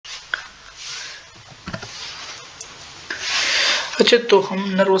अच्छा, तो हम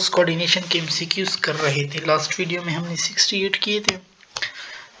नर्वस कोऑर्डिनेशन के एमसीक्यूज कर रहे थे। लास्ट वीडियो में हमने 68 किए थे।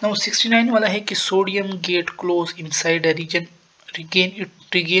 नाउ 69 वाला है कि sodium gate close inside a reason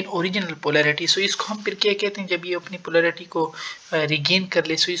regain original polarity. सो इसको हम फिर क्या कहते हैं, जब ये अपनी पोलैरिटी को रिगेन कर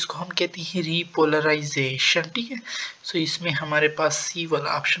ले, सो इसको हम कहते हैं रीपोलराइजेशन। ठीक है, सो इसमें हमारे पास सी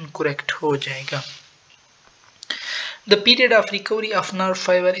वाला ऑप्शन करेक्ट हो जाएगा। The period of recovery of nerve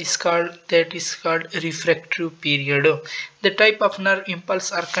fiber is called refractory period. The type of nerve impulse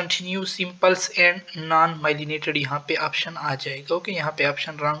are continuous impulse and non-myelinated। यहाँ पे ऑप्शन आ जाएगा। ओके, यहाँ पे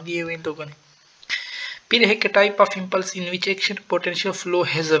ऑप्शन रॉन्ग दिए हुए इन लोगों ने। फिर है कि type of impulse in which action potential flow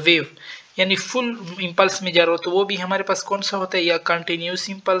has a wave, यानी फुल इम्पल्स में जा रहा हो तो वो भी हमारे पास कौन सा होता है, या कंटिन्यूस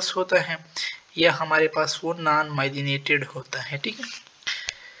इम्पल्स होता है या हमारे पास वो नॉन माइलिनेटेड होता है। ठीक है,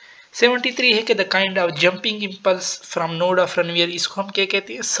 73 है कि the kind of jumping impulse from node of रनवियर, इसको हम क्या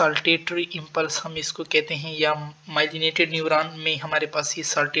कहते हैं, साल्टेटरी इम्पल्स हम इसको कहते हैं, या माइलिनेटेड न्यूरॉन में हमारे पास ये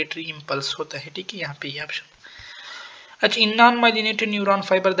साल्टेटरी इम्पल्स होता है। ठीक है, यहाँ पे ये ऑप्शन। अच्छा, in non myelinated neuron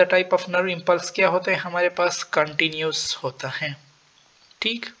fibre the type of nerve impulse क्या होता है, हमारे पास कंटिन्यूस होता है।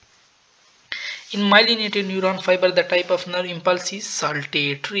 ठीक, इन myelinated neuron fibre the type of nerve impulse is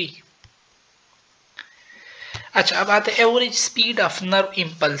saltatory. अच्छा, अब आते हैं average speed of nerve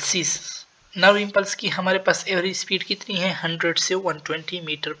impulses. Nerve impulse की हमारे पास एवरेज स्पीड कितनी है, 100 से 120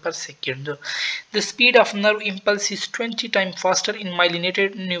 मीटर पर second. The speed of nerve impulse is 20 time faster in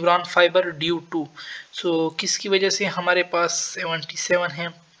myelinated neuron fibre due to, सो किसकी वजह से हमारे पास 77 है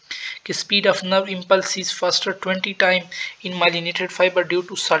कि speed of nerve impulse is faster 20 time in myelinated fibre due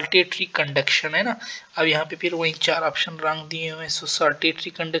to saltatory conduction, है ना। अब यहाँ पे फिर वही चार ऑप्शन रंग दिए हुए हैं। सो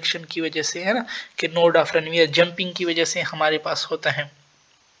साल्टेटरी कंडक्शन की वजह से, है ना, कि नोड ऑफ रनवियर जंपिंग की वजह से हमारे पास होता है।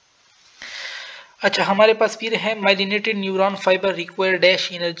 अच्छा, हमारे पास फिर है myelinated neuron fibre require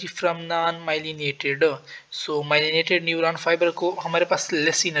dash energy from non myelinated. So myelinated neuron fibre को हमारे पास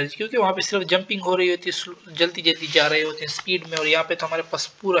लेस एनर्जी, क्योंकि वहाँ पे सिर्फ जंपिंग हो रही होती है, जल्दी जल्दी जा रहे होते हैं स्पीड में, और यहाँ पे तो हमारे पास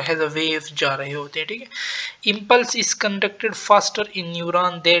पूरा हैज अ वेव जा रहे होते हैं। ठीक है, impulse is conducted faster in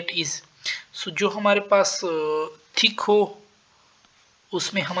neuron that is, सो जो हमारे पास थिक हो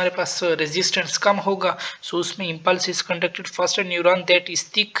उसमें हमारे पास रेजिस्टेंस कम होगा, सो उसमें impulse is conducted faster neuron that is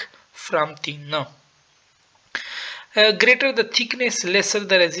thick from thin. Greater the thickness, lesser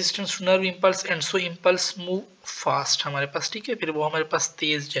the resistance to nerve impulse, and so impulse move fast हमारे पास। ठीक है, फिर वो हमारे पास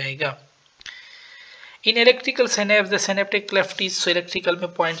तेज जाएगा। In electrical synapse the synaptic cleft is, so electrical में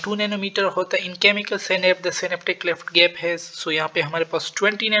 0.2 nanometre होता है। इन chemical synapse the synaptic cleft gap has, so यहाँ पे हमारे पास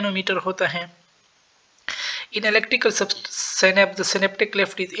 20 नैनोमीटर होता है। In electrical synapse the synaptic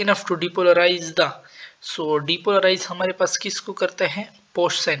cleft is enough to depolarize the, so depolarise हमारे पास किसको करता है,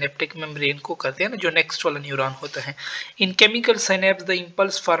 पोस्ट साइनेप्टिक मेम्ब्रेन को करते हैं ना, जो नेक्स्ट वाला न्यूरॉन होता है। इन chemical synapse the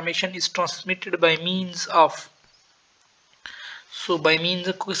impulse formation is transmitted by means of, so by means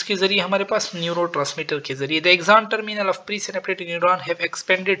किसके जरिए, हमारे पास न्यूरोट्रांसमीटर के जरिए। The axon terminal of pre synaptic neuron have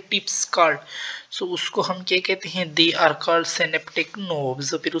expanded tips called, सो उसको हम क्या कहते हैं, they are called synaptic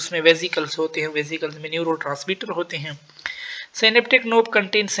knobs. फिर उसमें वेसिकल्स होते हैं, वेसिकल्स में न्यूरोट्रांसमीटर होते हैं। Synaptic knob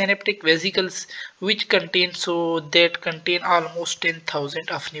contains synaptic vesicles which contain almost 10,000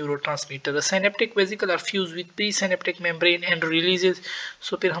 of neurotransmitter. The synaptic vesicles are fused with presynaptic membrane and releases,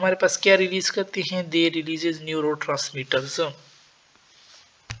 so फिर हमारे पास क्या रिलीज करते हैं, they releases neurotransmitters.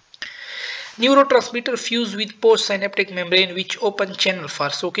 Neurotransmitter fused with postsynaptic membrane which open channel for,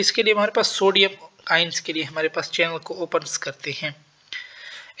 so किसके लिए हमारे पास, sodium ions के लिए हमारे पास चैनल को ओपन करते हैं।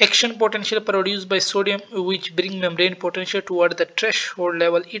 Action potential produced by sodium which bring membrane potential toward the threshold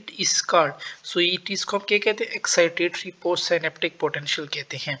level, it is called, so it is को क्या कहते हैं, excitatory postsynaptic potential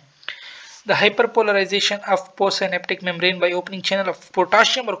कहते हैं। The hyperpolarization of postsynaptic membrane by opening channel of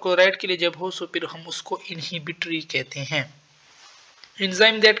potassium और chloride के लिए जब हो, सो फिर हम उसको inhibitory कहते हैं।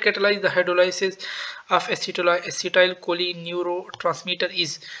 Enzyme that catalyze the hydrolysis of acetylcholine neurotransmitter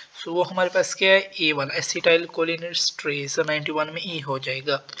is, so वो हमारे पास क्या है, ए वाला acetylcholinesterase, 91 में E हो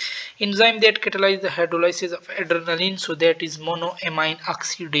जाएगा। Enzyme that catalyze the hydrolysis of adrenaline, so that is monoamine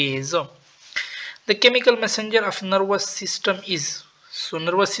oxidase. The chemical messenger of nervous system is, so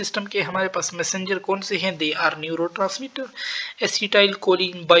nervous system के हमारे पास मैसेंजर कौन से हैं, they are neurotransmitter. Acetyl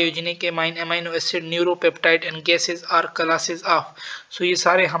choline, biogenic amine, amino acid, neuropeptide and gases are classes of, सो ये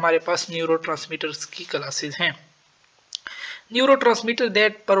सारे हमारे पास neurotransmitters की classes हैं। Neurotransmitter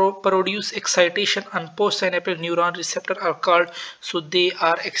that produce excitation on postsynaptic neuron receptor are called, so they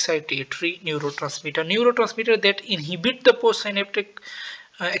are excitatory neurotransmitter. Neurotransmitter that inhibit the postsynaptic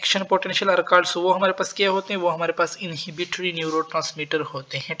action potential are called, सो वो हमारे पास क्या होते हैं, वो हमारे पास इनहिबिटरी न्यूरोट्रांसमीटर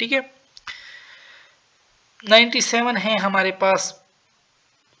होते हैं। ठीक है, 97 है हमारे पास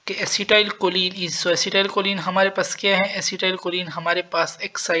कि acetyl choline is, so acetyl choline हमारे पास क्या है, एसिटाइल कोलिन हमारे पास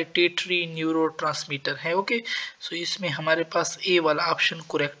एक्साइटेटरी न्यूरोट्रांसमीटर है। ओके, सो इसमें हमारे पास ए वाला ऑप्शन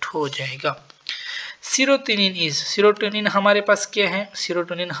करेक्ट हो जाएगा। सीरोटोनिन इज, सीरोटोनिन हमारे पास क्या है,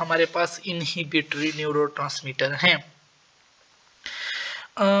 सीरोटोनिन हमारे पास इनहिबिटरी न्यूरोट्रांसमीटर है।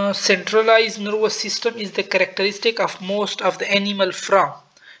 Centralized nervous system is the characteristic of most of the animal from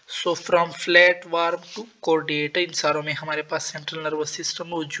flatworm to chordate, इन सारों में हमारे पास सेंट्रल नर्वस सिस्टम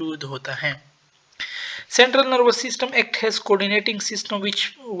मौजूद होता है। Central nervous system act as coordinating system which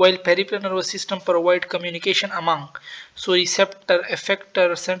while peripheral nervous system provide communication among, so receptor, effector,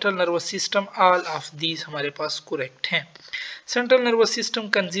 central nervous system, all of these हमारे पास correct हैं। Central nervous system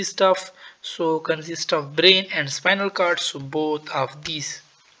consist of brain and spinal cord, so both of these।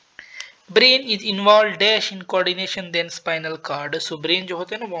 Brain is involve dash in coordination then spinal cord, so brain जो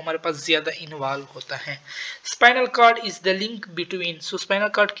होता है ना वो हमारे पास ज्यादा involve होता है। Spinal cord is the link between, so spinal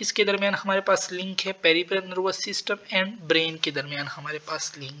cord किसके दरमियान हमारे पास लिंक है, peripheral nervous system and brain के दरमियान हमारे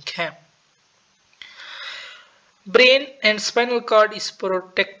पास लिंक है। Brain and spinal cord is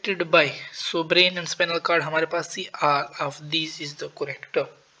protected by, so brain and spinal cord हमारे पास all of this is the correct.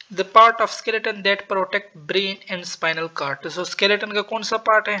 The part of skeleton that protect brain and spinal cord, so skeleton का कौन सा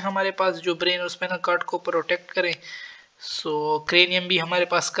part है हमारे पास जो brain और spinal cord को protect करे, सो क्रेनियम भी हमारे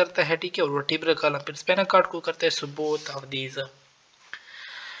पास करता है, ठीक है, और वर्टिब्रल कॉलम फिर स्पाइनल कार्ड को करता है, so both of these.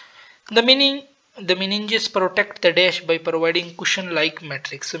 The meninges protect the dash by providing cushion like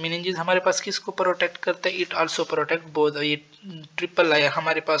matrix, so meninges हमारे पास किसको प्रोटेक्ट करता है, it also protect both, ये ट्रिपल लायर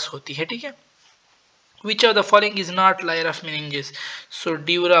हमारे पास होती है, ठीक है। Which of the following is not layer of meninges, so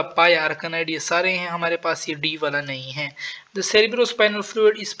dura, pia, arachnoid ये सारे हैं हमारे पास, ये D वाला नहीं है। The cerebrospinal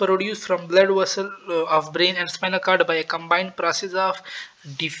fluid is produced from blood vessel of brain and spinal cord by a combined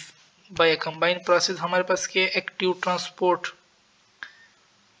process हमारे पास के active transport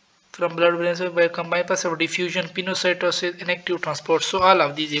from blood brain by a combined process of diffusion, pinocytosis and active transport, so all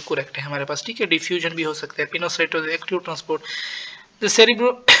of these ये correct है हमारे पास, ठीक है। diffusion भी हो सकता है, pinocytosis, active transport। The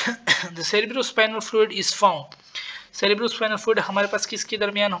cerebrospinal fluid is found, cerebrospinal fluid हमारे पास किसके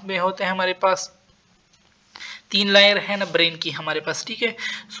दरमियान में होते हैं, हमारे पास तीन लायर है ना ब्रेन की हमारे पास, ठीक है।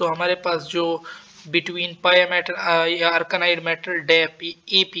 सो हमारे पास जो बिटवीन पाया मैटर या आर्कानाइड मैटर डेप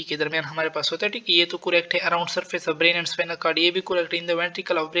एपी के दरमियान हमारे पास होता है, ठीक है, ये तो करेक्ट है। Around surface of brain and spinal cord ये भी करेक्ट है। In the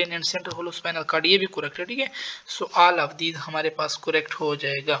ventricle of brain and central hollow spinal cord ये भी करेक्ट है, ठीक है। सो ऑल ऑफ दीज हमारे पास करेक्ट हो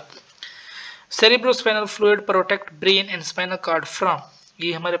जाएगा। Cerebrospinal fluid protect brain and spinal cord from,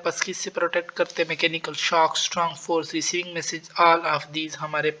 ये हमारे पास किससे प्रोटेक्ट करते हैं, mechanical shock, strong force, receiving message, all of these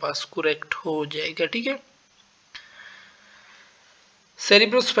हमारे पास करेक्ट हो जाएगा, ठीक है।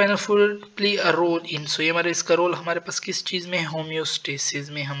 Cerebrospinal fluid play a role in, सो ये हमारे इसका रोल हमारे पास किस चीज में, होम्योस्टेसिस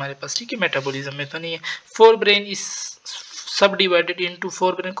में हमारे पास, ठीक है, मेटाबॉलिज्म में तो नहीं है। फोर ब्रेन इज सब डिवाइडेड इनटू,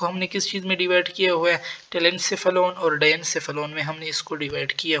 फोर ब्रेन को हमने किस चीज में डिवाइड किया हुआ है, टेलेनसेफेलोन और डायनसेफेलोन में हमने इसको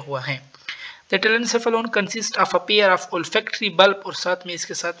डिवाइड किया हुआ है। The telencephalon consists of a pair of olfactory bulb और साथ में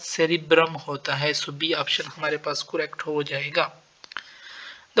इसके साथ cerebrum होता है, सो बी ऑप्शन हमारे पास करेक्ट हो जाएगा।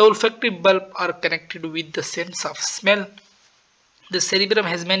 The olfactory bulb are connected with the sense of smell. The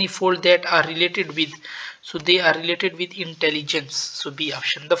cerebrum has many folds that are related with, so they are related with intelligence, so B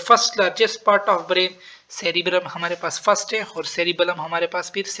option। The first largest part of brain, cerebrum हमारे पास first है और cerebellum हमारे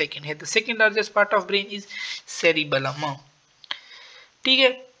पास फिर second है। The second largest part of brain is cerebellum, ठीक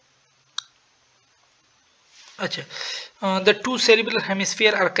है। अच्छा, the two cerebral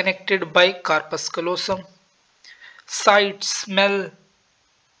hemisphere are connected by corpus callosum। Sight, smell,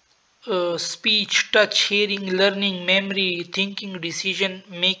 speech, touch, hearing, learning, memory, thinking, decision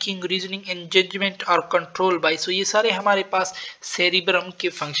making, reasoning and judgment are controlled by, so ये सारे हमारे पास cerebrum के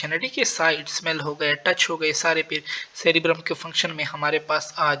function है, ठीक है। साइट, स्मेल हो गए, टच हो गए, सारे फिर cerebrum के फंक्शन में हमारे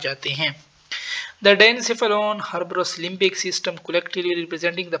पास आ जाते हैं। The diencephalon harbors limbic system collectively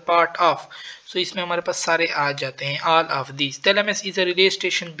representing the part of, so इसमें हमारे पास सारे आ जाते हैं, all of these। Thalamus is a relay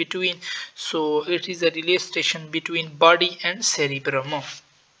station between, so it is a relay station between body and cerebrum।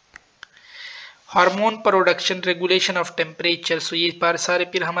 Hormone production, regulation of temperature, सो ये पर सारे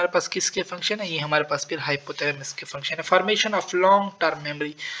फिर हमारे पास किसके फंक्शन है, ये हमारे पास फिर हाइपोथैलेमस के फंक्शन है। Formation of long term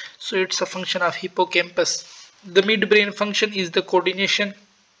memory, so it's a function of hippocampus. The mid brain function is the coordination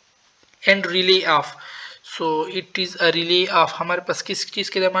and relay of, so it is a relay of हमारे पास किस चीज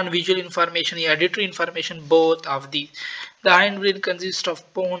के दरमियान, विजुअल इंफॉर्मेशन या auditory information, both of the. The hind brain consist of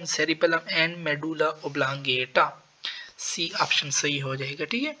bone, cerebellum and medulla oblongata, C option सही हो जाएगा,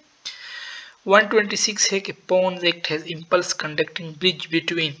 ठीक है। 126 है कि pons act has impulse conducting bridge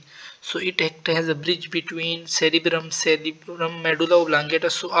between, so it act has a bridge between cerebrum, medulla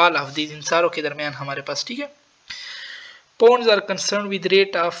oblongata, so all of these इन सारों के दरमियान हमारे पास, ठीक है। Pons are concerned with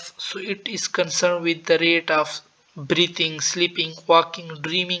rate of, so it is concerned with the rate of breathing, sleeping, walking,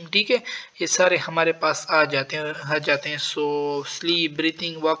 dreaming, ठीक है, ये सारे हमारे पास आ जाते हैं. So sleep,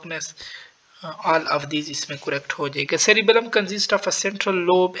 breathing, walkness, all of these इसमें correct हो जाएगा. Cerebellum consists of a central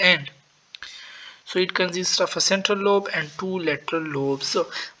lobe and, so it consists of a central lobe and two lateral lobes. So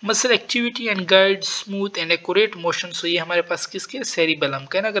muscle activity and guide smooth and accurate motion. So ये हमारे पास किसके, cerebellum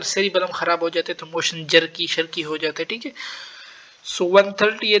का है ना. अगर cerebellum खराब हो जाते तो motion jerky शर्की हो जाता है, ठीक है. So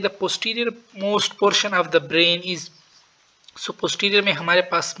 130 है, the posterior most portion of the brain is, so posterior में हमारे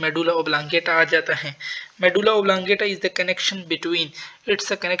पास medulla oblongata आ जाता है. Medulla oblongata is the connection between,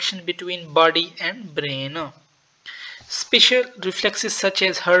 it's a connection between body and brain. Special reflexes such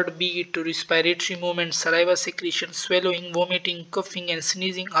as heartbeat, respiratory movement, saliva secretion, swallowing, vomiting, coughing and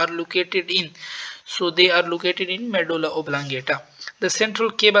sneezing are located in, so they are located in medulla oblongata. The central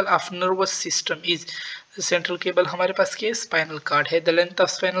cable of nervous system is, the central cable हमारे पास क्या है, spinal cord है. The length of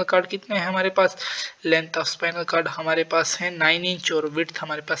spinal cord कितना है हमारे पास, length of spinal cord हमारे पास है 9 inch और width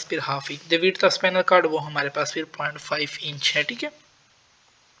हमारे पास फिर half inch. The width of spinal cord वो हमारे पास फिर 0.5 इंच है, ठीक है.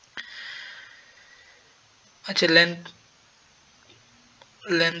 अच्छा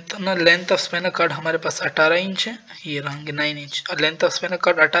लेंथ ऑफ स्पाइनल कार्ड हमारे पास 18 इंच है, ये रंग 9 inch. Length of spinal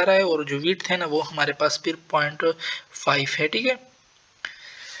cord 18 है और जो विड्थ है ना वो हमारे पास फिर 0.5 है, ठीक है.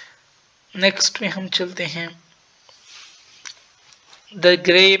 नेक्स्ट में हम चलते हैं. The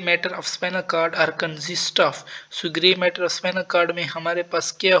grey matter of spinal cord are consist of, so grey matter of spinal cord में हमारे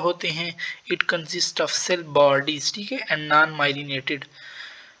पास क्या होते हैं, it consist of cell bodies, ठीक है, एंड नॉन माइलिनेटेड.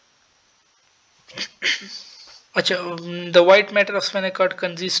 अच्छा, the white matter of spinal cord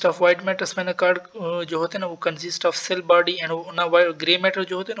consist of, white matter spinal cord जो होते हैं ना वो consist of cell body and ना ग्रे मैटर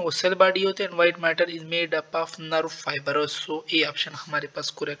जो होते हैं ना वो सेल बॉडी होते हैं and white matter is made up of nerve fibre. So A option हमारे पास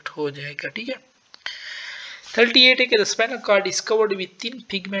करेक्ट हो जाएगा, ठीक है. 38 है कि the spinal cord is covered with thin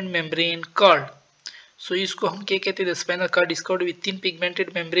pigment membrane called, सो इसको हम क्या कहते हैं, the spinal cord is covered with thin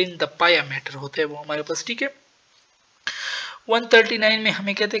pigmented membrane, the पाया मैटर होता है वो हमारे पास, ठीक है. 139 में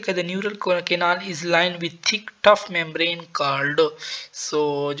हमें कहते हैं कि the neural canal is line with thick tough membrane called, सो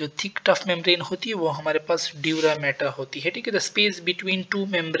जो थिक टफ मेम्ब्रेन होती है वो हमारे पास ड्यूरा मैटर होती है, ठीक है. The space between two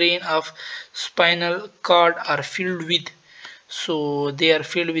membrane of spinal cord are filled with, so they are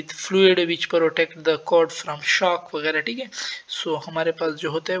filled with fluid which protect the cord from shock वगैरह, ठीक है. सो हमारे पास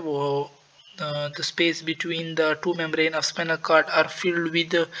जो होता है वो the space between the two membrane of spinal cord are filled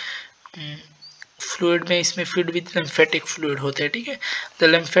with fluid में, इसमें फिल्ड विद लिम्फेटिक फ्लूइड होते हैं, ठीक है. The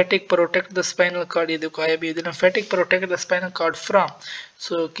lymphatic protect the spinal cord, ये देखो आया भी, the lymphatic protect the spinal cord from,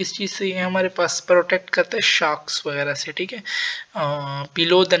 सो किस चीज़ से ये हमारे पास प्रोटेक्ट करता है, शॉक्स वगैरह से, ठीक है.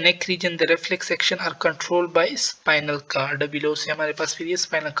 Below the neck region the reflex section are control by spinal cord, below से हमारे पास फिर ये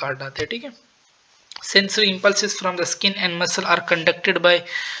स्पाइनल कार्ड आते हैं, ठीक है. Sensory impulses from the skin and muscle are conducted by,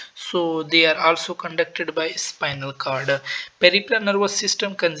 so they are also conducted by spinal cord. Peripheral nervous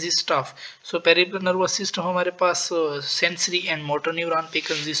system consists of, so peripheral nervous system हमारे पास sensory and motor neuron पे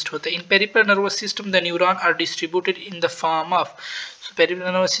consist होता है. In peripheral nervous system the neuron are distributed in the form of, so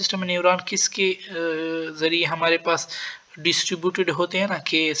peripheral nervous system में neuron किसके जरिए हमारे पास distributed होते हैं ना,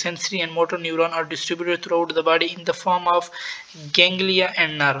 कि sensory and motor neuron are distributed throughout the body in the form of ganglia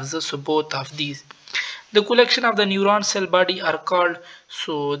and nerves, so both of these. The collection of the neuron cell body are called,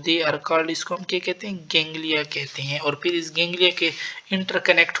 so they are called, इसको हम क्या कहते हैं, ganglia कहते हैं. और फिर इस गैंग्लिया के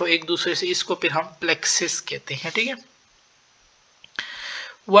इंटरकनेक्ट हो एक दूसरे से, इसको फिर हम प्लेक्सिस कहते हैं, ठीक है.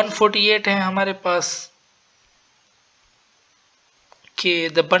 148 है हमारे पास कि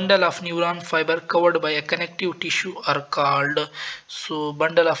the bundle of neuron fiber covered by a connective tissue are called, so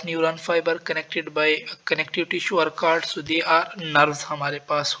bundle of neuron fiber connected by a connective tissue are called, so they are nerves हमारे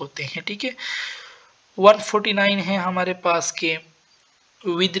पास होते हैं, ठीक है. 149 है हमारे पास के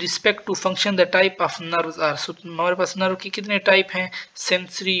with respect to function the type of nerves are, so हमारे पास nerve के कितने टाइप हैं,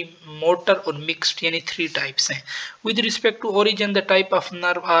 सेंसरी, मोटर और मिक्स्ड, यानी 3 टाइप्स हैं. with respect to origin the type of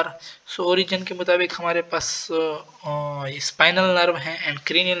nerve are, so origin के मुताबिक हमारे पास स्पाइनल नर्व हैं एंड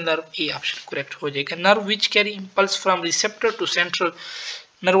क्रेनियल नर्व, ये ऑप्शन करेक्ट हो जाएगा. Nerve which carry impulse from receptor to central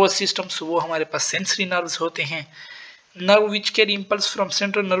nervous system, सो वो हमारे पास सेंसरी नर्व्स होते हैं. Nerve which carry impulse from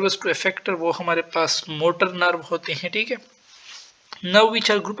central nervous to एफेक्टर, वो हमारे पास मोटर नर्व होते हैं, ठीक है. Nerve which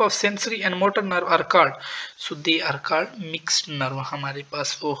are group of sensory and motor nerve are called, so they are called mixed nerve, हमारे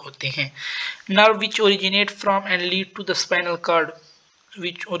पास वो होते हैं. Nerve which originate from and lead to the spinal cord,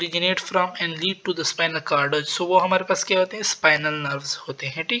 which originate from and lead to the spinal cord, so वो हमारे पास क्या होते हैं, spinal nerves होते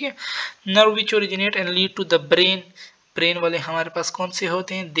हैं, ठीक है. Nerve which originate and lead to the brain, brain वाले हमारे पास कौन से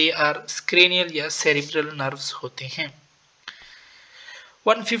होते हैं, they are cranial या cerebral nerves होते हैं.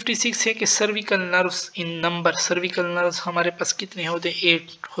 156 है कि सर्विकल नर्व्स इन नंबर, सर्विकल नर्व्स हमारे पास कितने होते हैं?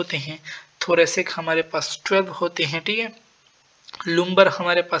 8 होते हैं। थोरेसिक हमारे पास 12 होते हैं, ठीक है। लुम्बर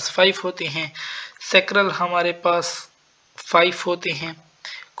हमारे पास 5 होते हैं। सैक्रल हमारे पास 5 होते हैं।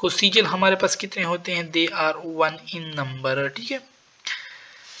 कोसिजल हमारे पास कितने होते हैं? दे आर 1 इन नंबर, ठीक है।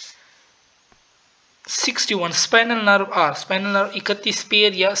 61 spinal nerve are, spinal nerve 31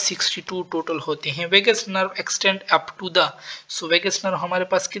 pair या 62 टोटल होते हैं। Vagus nerve extend up to the, so vagus nerve हमारे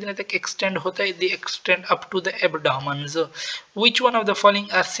पास कितने तक एक्सटेंड होता है? दे extend up to the एब्डोमेन्स। Which one of the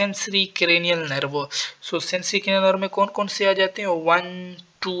following are sensory cranial nerve, so sensory cranial nerve में कौन कौन से आ जाते हैं? 1,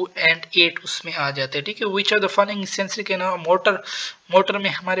 2 एंड 8 उसमें आ जाते हैं, ठीक है। Which of the following sensory cranial, motor, motor में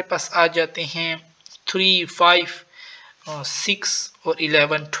हमारे पास आ जाते हैं 3, 5, 6 और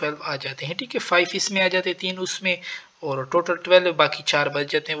 11, 12 आ जाते हैं, ठीक है। 5 इसमें आ जाते हैं, 3 उसमें, और टोटल 12, बाकी 4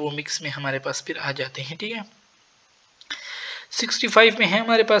 बच जाते हैं, वो मिक्स में हमारे पास फिर आ जाते हैं, ठीक है। 65 में है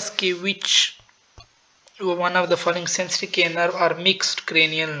हमारे पास कि which one of the following sensory nerve are mixed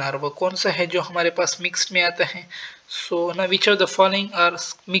cranial nerve, कौन सा है जो हमारे पास मिक्स्ड में आता है? सो ना which of the following are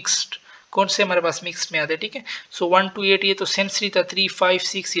mixed, कौन से हमारे पास मिक्स में आते हैं, ठीक है। सो 1 to 8 ये तो सेंसरी था, 3, 5,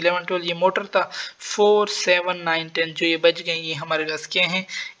 6, 11, 12 ये मोटर था, 4, 7, 9, 10 जो ये बच गए ये हमारे पास क्या है?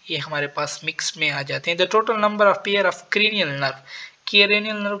 ये हमारे पास मिक्स में आ जाते हैं। The total number of pair of cranial nerve,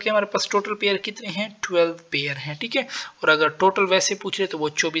 cranial nerve के हमारे पास टोटल पेयर कितने हैं? 12 पेयर हैं, ठीक है। और अगर टोटल वैसे पूछ रहे तो वो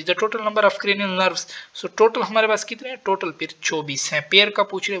 24। The total number of cranial nerves, so total हमारे पास कितने हैं? टोटल फिर 24 हैं। पेयर का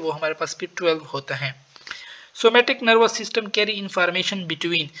पूछ रहे वो हमारे पास फिर 12 होता है। Somatic nervous system carry information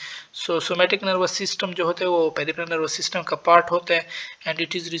between, सो सोमैटिक नर्वस सिस्टम जो होता है वो पेरिफेरल नर्वस सिस्टम का पार्ट होता है and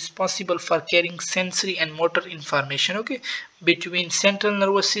it is responsible for carrying sensory and motor information, okay, between central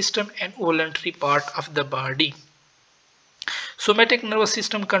nervous system and voluntary part of the body. Somatic nervous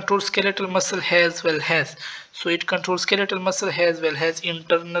system controls skeletal muscle as well as, so it controls skeletal muscle as well as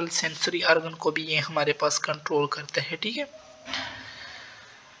internal sensory organ को भी ये हमारे पास control करता है, ठीक है।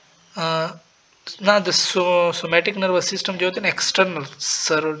 ना the somatic nervous system जो होता है ना एक्सटर्नल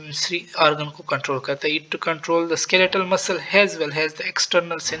सेंसरी ऑर्गन को कंट्रोल करता है। It control the skeletal muscle has well has the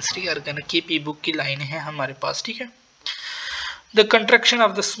external sensory organ की पी बुक की लाइन है हमारे पास, ठीक है। The contraction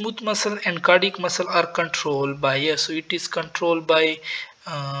of the smooth muscle and cardiac muscle are controlled by, so it is controlled by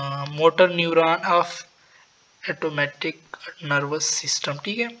motor neuron of automatic nervous system,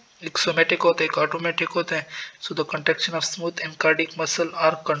 ठीक है। एक somatic होता है, एक ऑटोमेटिक होता है। So the contraction of smooth and cardiac muscle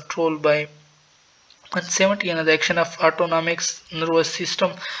are controlled by 170, and the action of autonomic nervous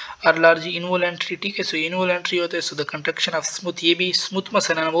system are largely involuntary, ठीक है। सो इनवॉलंटरी होते हैं, so the construction of smooth, ये भी स्मूथ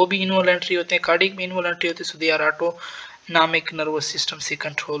मसल है वो भी इनवॉलंटरी होते हैं, कार्डियक में इनवॉलंटरी होते हैं, सो they are autonomic nervous system से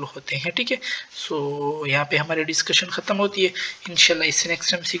कंट्रोल होते हैं, ठीक है। सो यहाँ पे हमारी डिस्कशन खत्म होती है। इंशाल्लाह इससे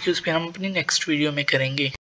नेक्स्ट टाइम सीक्यूज पे हम अपनी नेक्स्ट वीडियो में करेंगे।